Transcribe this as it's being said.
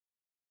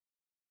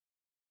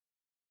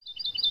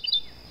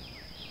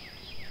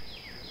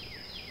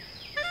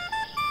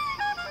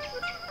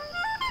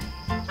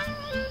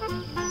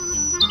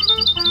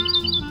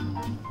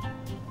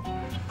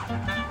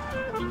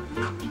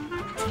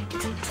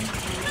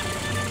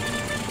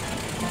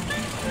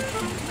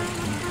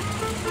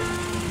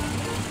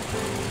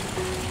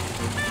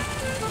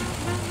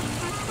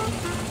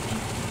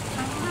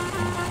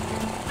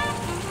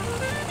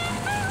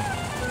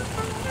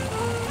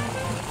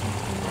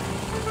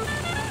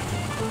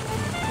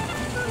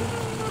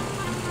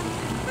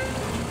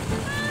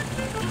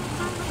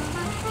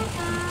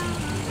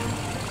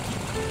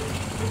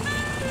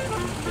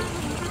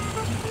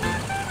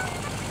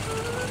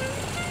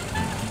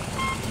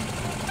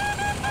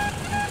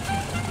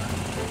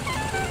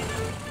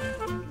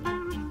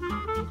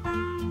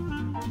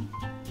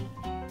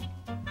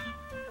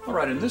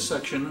Alright, in this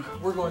section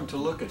we're going to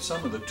look at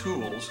some of the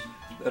tools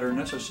that are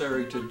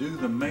necessary to do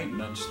the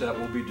maintenance that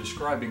we'll be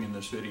describing in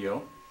this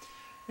video.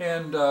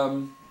 And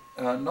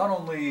not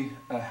only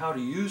how to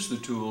use the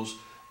tools,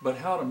 but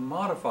how to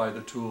modify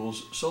the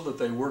tools so that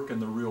they work in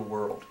the real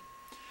world.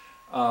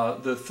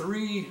 The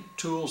three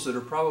tools that are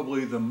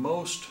probably the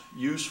most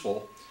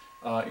useful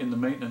in the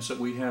maintenance that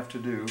we have to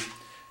do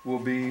will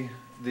be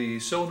the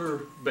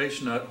cylinder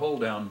base nut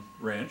hold down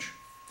wrench,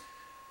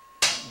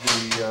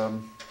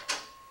 the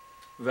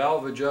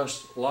valve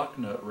adjust lock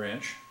nut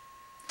wrench,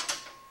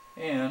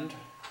 and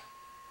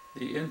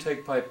the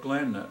intake pipe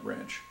gland nut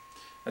wrench.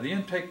 Now, the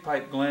intake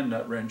pipe gland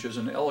nut wrench is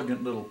an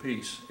elegant little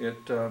piece.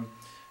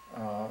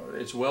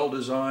 It's well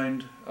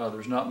designed.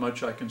 There's not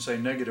much I can say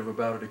negative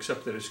about it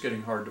except that it's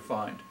getting hard to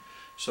find.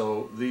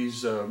 So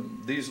these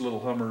little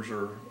hummers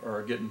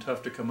are getting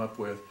tough to come up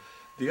with.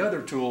 The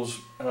other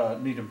tools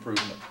need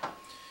improvement.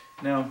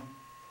 Now,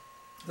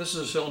 this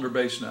is a cylinder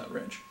base nut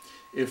wrench.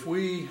 If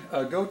we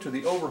go to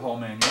the overhaul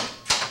manual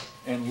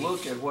and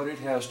look at what it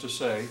has to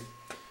say,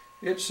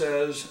 it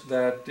says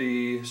that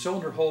the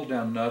cylinder hold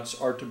down nuts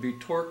are to be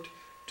torqued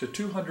to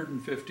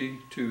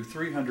 250 to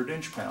 300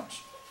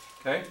 inch-pounds.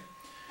 Okay?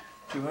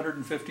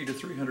 250 to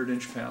 300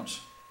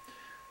 inch-pounds.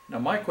 Now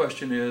my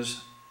question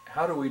is,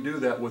 how do we do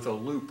that with a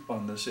loop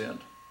on this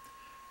end?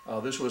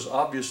 This was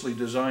obviously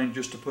designed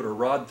just to put a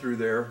rod through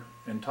there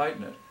and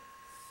tighten it.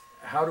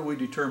 How do we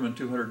determine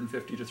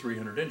 250 to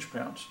 300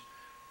 inch-pounds?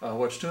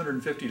 What's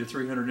 250 to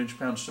 300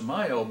 inch-pounds to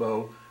my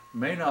elbow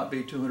may not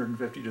be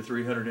 250 to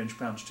 300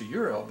 inch-pounds to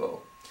your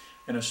elbow.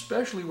 And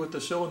especially with the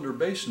cylinder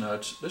base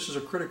nuts, this is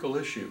a critical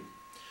issue.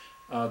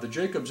 The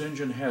Jacobs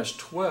engine has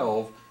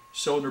 12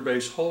 cylinder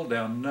base hold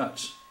down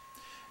nuts,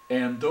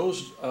 and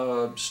those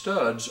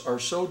studs are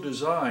so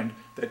designed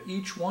that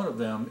each one of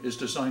them is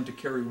designed to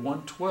carry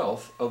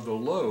 1/12 of the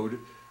load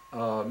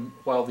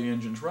while the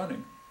engine's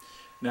running.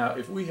 Now,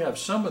 if we have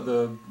some of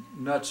the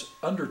nuts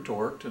under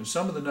torqued and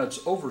some of the nuts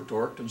over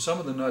torqued and some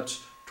of the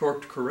nuts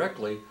torqued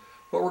correctly,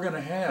 what we're going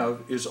to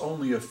have is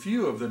only a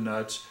few of the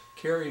nuts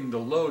carrying the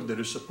load that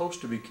is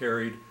supposed to be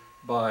carried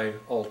by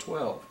all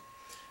 12.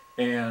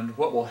 And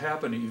what will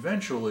happen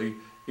eventually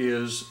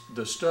is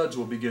the studs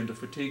will begin to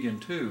fatigue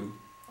in two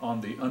on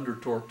the under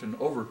torqued and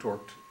over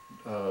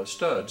torqued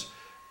studs,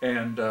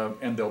 and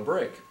they'll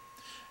break.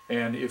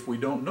 And if we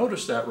don't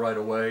notice that right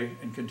away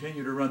and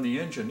continue to run the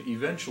engine,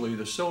 eventually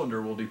the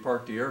cylinder will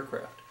depart the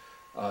aircraft.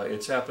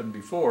 It's happened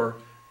before,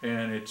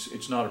 and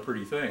it's not a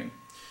pretty thing.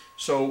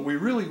 So we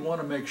really want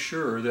to make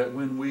sure that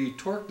when we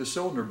torque the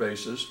cylinder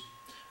bases,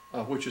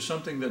 which is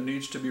something that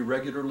needs to be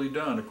regularly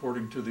done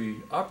according to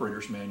the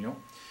operator's manual,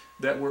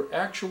 that we're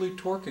actually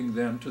torquing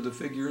them to the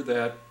figure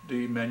that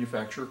the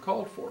manufacturer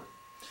called for.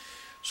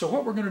 So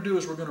what we're going to do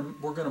is we're going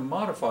to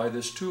modify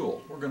this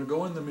tool. We're going to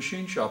go in the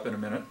machine shop in a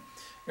minute,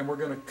 and we're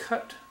going to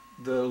cut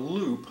the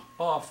loop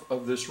off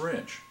of this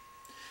wrench.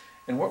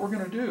 And what we're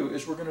going to do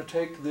is we're going to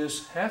take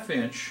this 1/2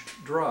 inch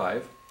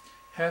drive,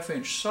 1/2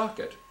 inch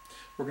socket,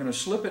 we're going to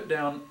slip it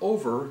down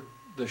over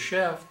the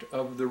shaft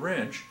of the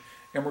wrench,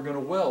 and we're going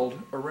to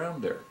weld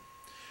around there.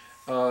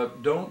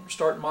 Don't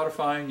start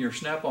modifying your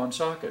snap-on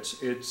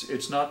sockets.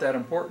 It's not that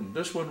important.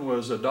 This one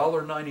was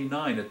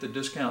 $1.99 at the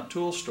discount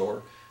tool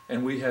store,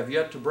 and we have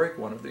yet to break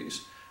one of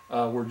these.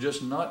 We're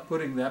just not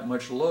putting that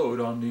much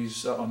load on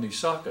these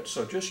sockets.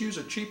 So just use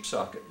a cheap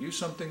socket. Use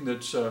something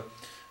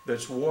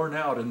that's worn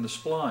out in the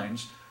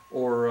splines,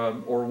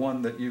 or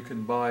one that you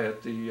can buy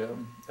at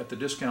the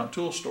discount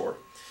tool store.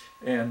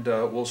 And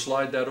we'll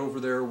slide that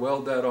over there,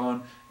 weld that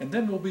on, and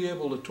then we'll be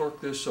able to torque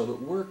this so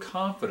that we're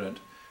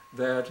confident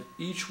that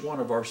each one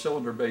of our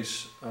cylinder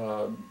base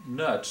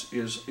nuts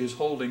is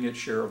holding its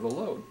share of the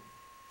load.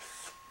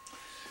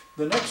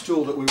 The next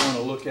tool that we want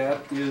to look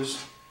at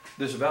is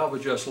this valve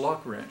adjust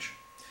lock wrench.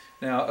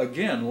 Now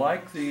again,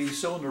 like the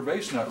cylinder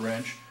base nut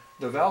wrench,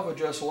 the valve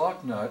adjust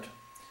lock nut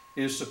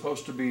is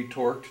supposed to be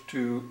torqued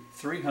to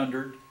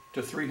 300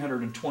 to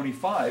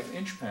 325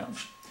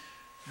 inch-pounds.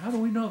 How do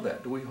we know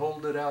that? Do we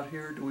hold it out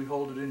here? Do we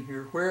hold it in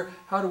here?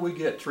 How do we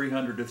get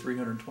 300 to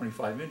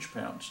 325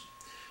 inch-pounds?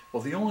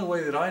 Well, the only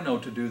way that I know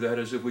to do that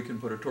is if we can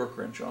put a torque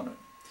wrench on it.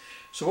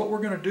 So what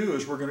we're going to do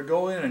is we're going to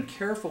go in and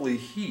carefully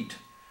heat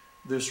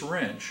this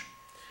wrench.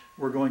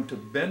 We're going to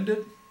bend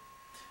it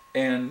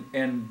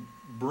and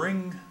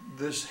bring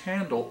this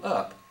handle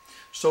up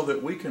so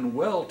that we can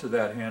weld to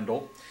that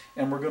handle,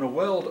 and we're going to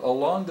weld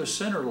along the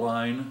center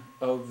line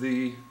of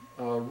the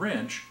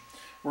wrench.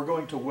 We're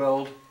going to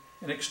weld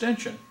an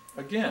extension.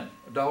 Again,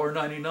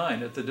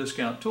 $1.99 at the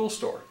discount tool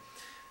store.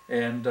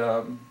 And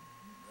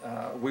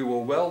we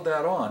will weld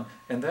that on,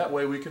 and that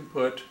way we can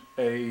put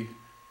a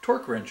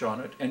torque wrench on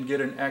it and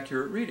get an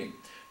accurate reading.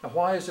 Now,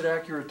 why is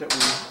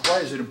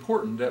it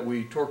important that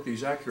we torque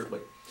these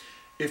accurately?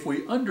 If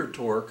we under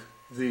torque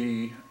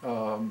the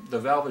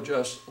valve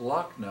adjust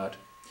lock nut,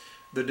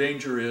 the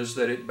danger is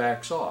that it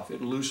backs off.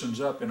 It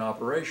loosens up in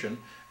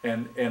operation,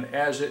 and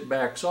as it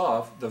backs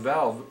off, the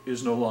valve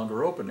is no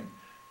longer opening.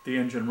 The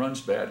engine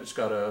runs bad. It's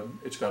got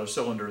a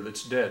cylinder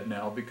that's dead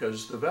now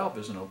because the valve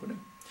isn't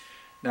opening.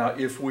 Now,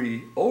 if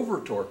we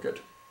over torque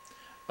it,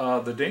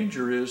 the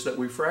danger is that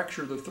we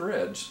fracture the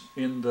threads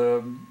in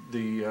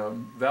the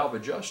valve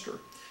adjuster,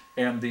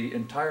 and the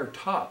entire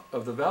top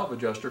of the valve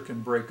adjuster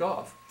can break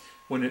off.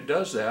 When it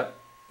does that,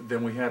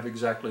 then we have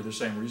exactly the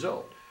same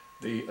result.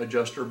 The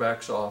adjuster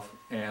backs off,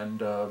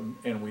 and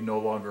we no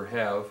longer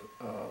have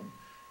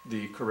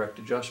the correct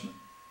adjustment.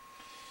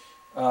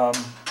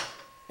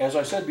 As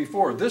I said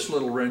before, this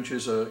little wrench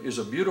is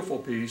a beautiful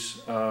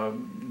piece.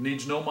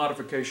 Needs no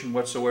modification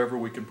whatsoever.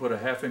 We can put a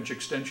 1/2 inch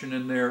extension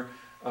in there,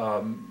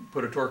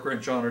 put a torque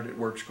wrench on it, it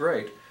works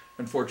great.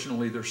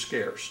 Unfortunately, they're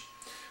scarce.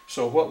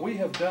 So what we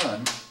have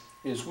done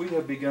is we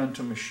have begun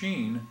to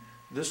machine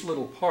this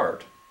little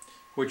part,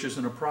 which is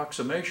an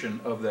approximation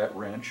of that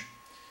wrench,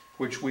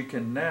 which we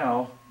can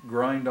now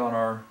grind on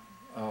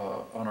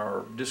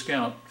our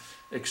discount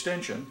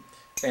extension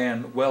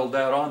and weld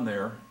that on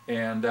there,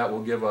 and that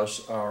will give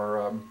us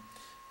our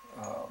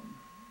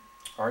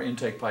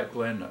intake pipe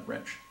gland nut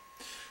wrench.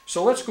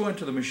 So let's go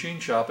into the machine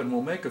shop and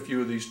we'll make a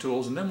few of these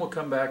tools, and then we'll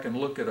come back and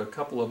look at a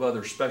couple of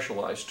other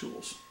specialized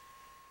tools.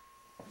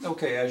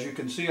 Okay, as you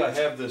can see, I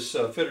have this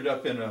fitted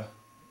up in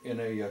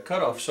a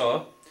cutoff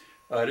saw.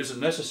 It isn't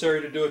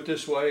necessary to do it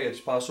this way. It's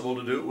possible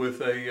to do it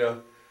with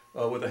a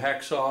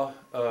hacksaw,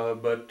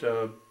 but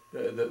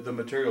the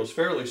material is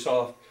fairly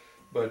soft.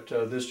 But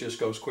this just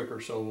goes quicker,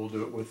 so we'll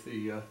do it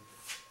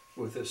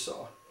with this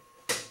saw.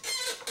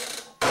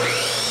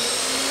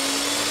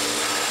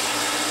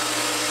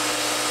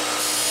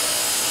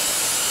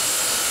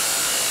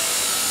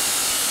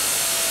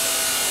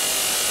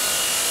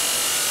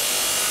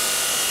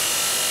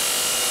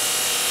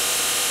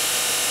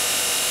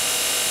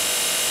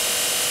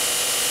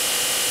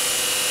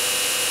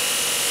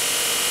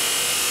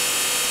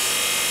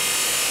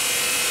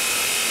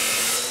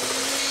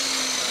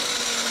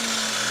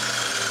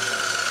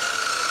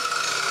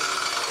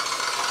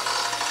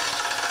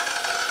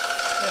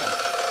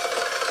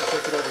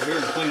 Take it over here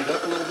and clean it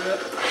up a little bit.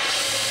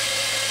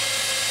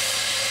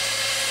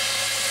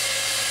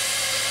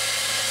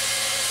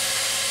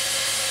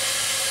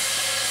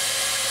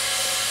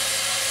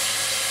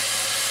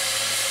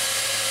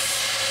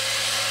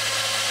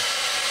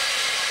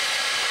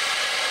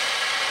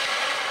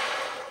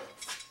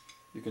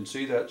 You can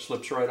see that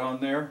slips right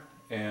on there,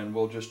 and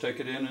we'll just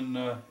take it in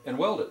and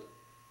weld it.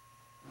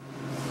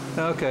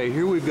 Okay,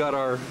 here we've got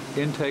our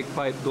intake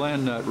pipe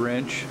gland nut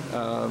wrench.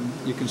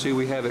 You can see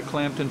we have it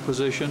clamped in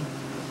position,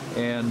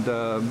 and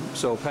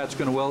so Pat's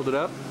going to weld it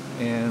up,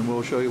 and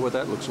we'll show you what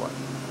that looks like.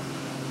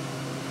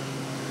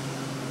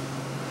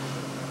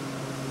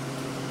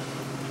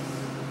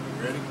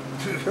 You ready?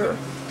 Sure.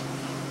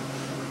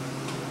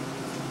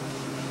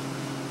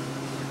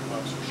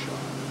 Box a shot.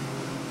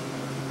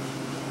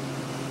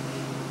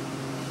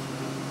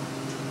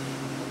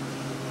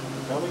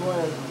 Tell me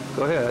when.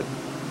 Go ahead.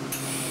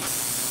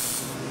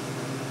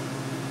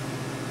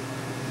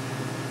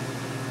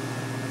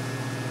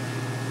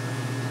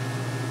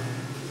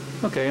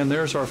 Okay, and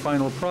there's our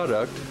final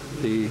product,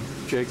 the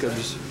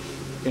Jacobs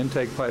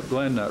intake pipe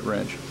gland nut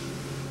wrench.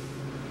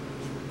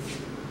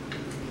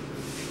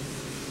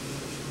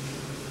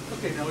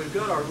 Okay, now we've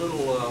got our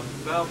little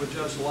valve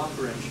adjust lock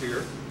wrench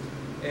here,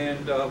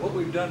 and what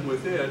we've done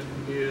with it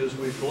is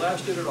we've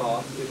blasted it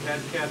off. It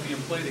had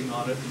cadmium plating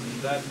on it,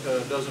 and that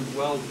doesn't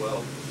weld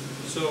well.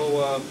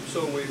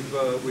 So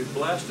we've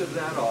blasted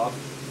that off,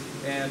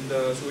 and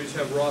so we just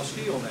have raw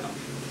steel now.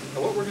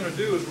 Now what we're going to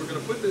do is we're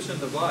going to put this in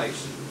the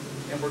vise,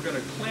 and we're going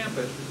to clamp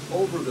it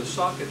over the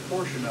socket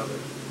portion of it.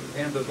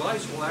 And the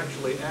vise will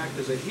actually act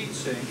as a heat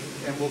sink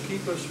and will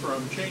keep us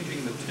from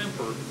changing the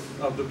temper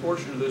of the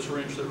portion of this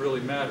wrench that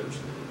really matters.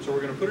 So we're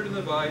going to put it in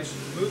the vise,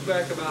 move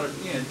back about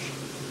 1 inch,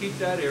 heat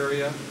that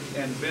area,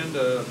 and bend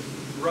a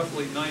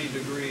roughly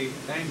 90-degree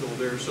angle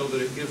there so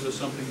that it gives us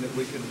something that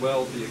we can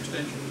weld the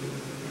extension to.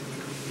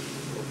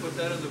 We'll put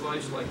that in the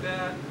vise like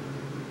that,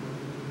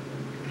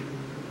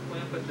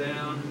 clamp it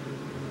down,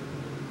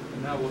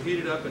 and now we'll heat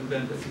it up and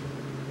bend it.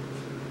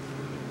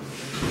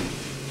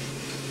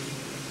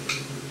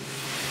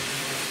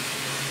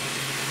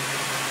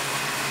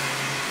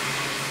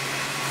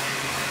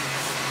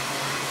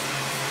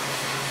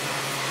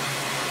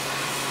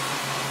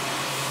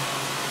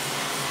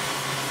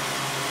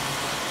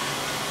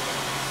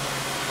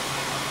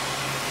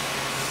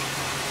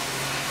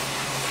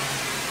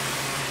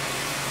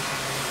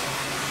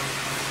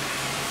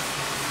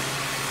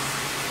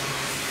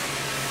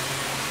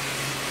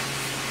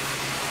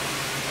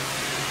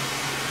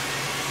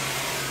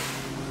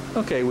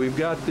 Okay, we've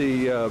got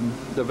the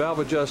valve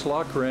adjust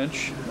lock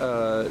wrench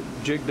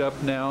jigged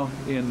up now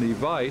in the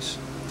vise.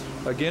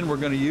 Again, we're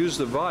going to use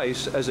the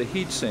vise as a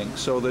heat sink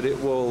so that it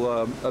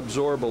will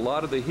absorb a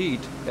lot of the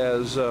heat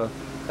as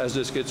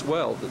this gets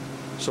welded.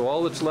 So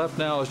all that's left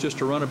now is just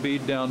to run a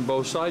bead down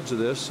both sides of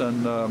this,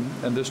 and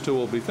this tool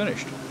will be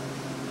finished.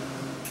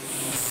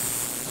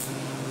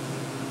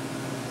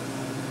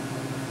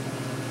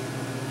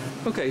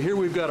 Okay, here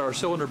we've got our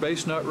cylinder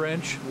base nut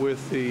wrench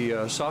with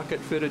the socket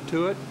fitted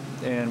to it,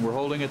 and we're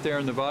holding it there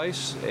in the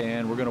vise,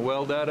 and we're going to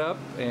weld that up,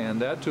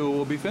 and that tool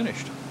will be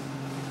finished.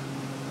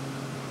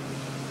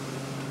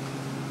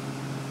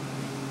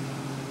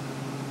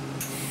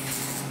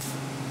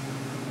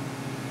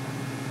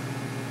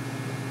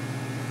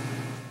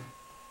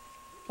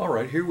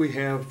 Alright, here we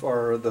have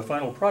the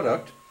final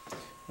product.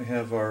 We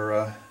have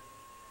our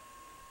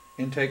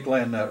intake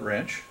gland nut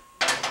wrench,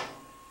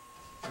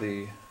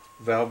 the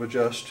valve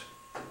adjust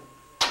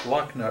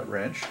lock nut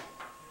wrench,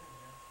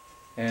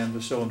 and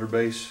the cylinder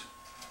base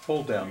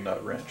hold down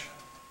nut wrench.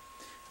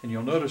 And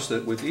you'll notice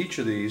that with each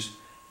of these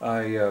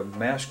I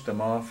masked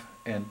them off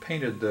and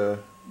painted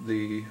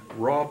the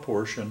raw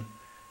portion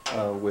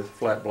with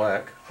flat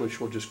black, which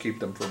will just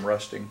keep them from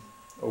rusting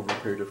over a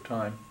period of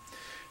time.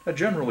 Now,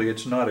 generally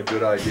it's not a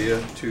good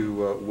idea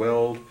to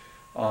weld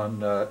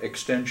on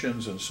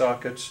extensions and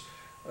sockets.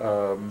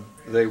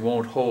 They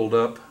won't hold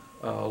up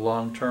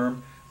long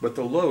term, but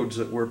the loads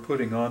that we're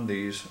putting on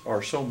these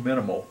are so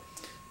minimal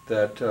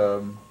that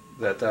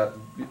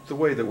the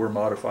way that we're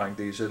modifying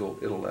these, it'll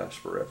last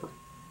forever.